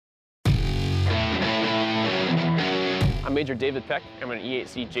I'm Major David Peck. I'm an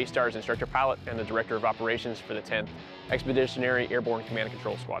E-8C JSTARS instructor pilot and the Director of Operations for the 10th Expeditionary Airborne Command and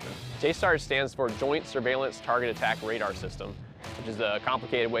Control Squadron. JSTARS stands for Joint Surveillance Target Attack Radar System, which is a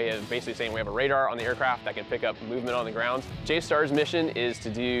complicated way of basically saying we have a radar on the aircraft that can pick up movement on the ground. JSTARS' mission is to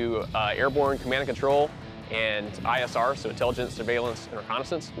do airborne command and control and ISR, so intelligence, surveillance, and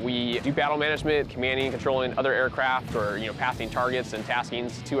reconnaissance. We do battle management, commanding and controlling other aircraft, or passing targets and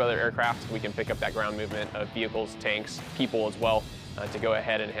taskings to other aircraft. We can pick up that ground movement of vehicles, tanks, people as well, to go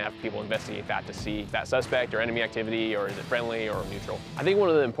ahead and have people investigate that to see if that suspect or enemy activity, or is it friendly or neutral. I think one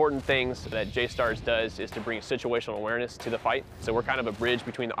of the important things that JSTARS does is to bring situational awareness to the fight. So we're kind of a bridge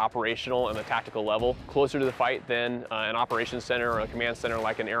between the operational and the tactical level, closer to the fight than an operations center or a command center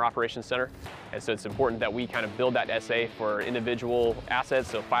like an air operations center. And so it's important that we kind of build that SA for individual assets,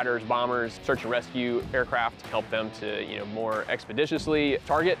 so fighters, bombers, search and rescue aircraft, help them to more expeditiously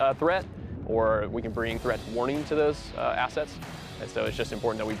target a threat, or we can bring threat warning to those assets. And so it's just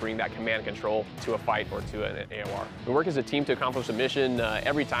important that we bring that command control to a fight or to an AOR. We work as a team to accomplish a mission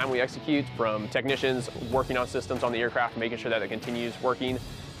every time we execute, from technicians working on systems on the aircraft, making sure that it continues working,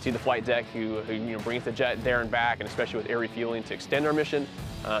 to the flight deck who brings the jet there and back, and especially with air refueling to extend our mission,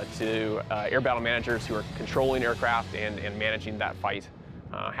 to air battle managers who are controlling aircraft and managing that fight.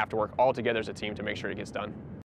 Have to work all together as a team to make sure it gets done.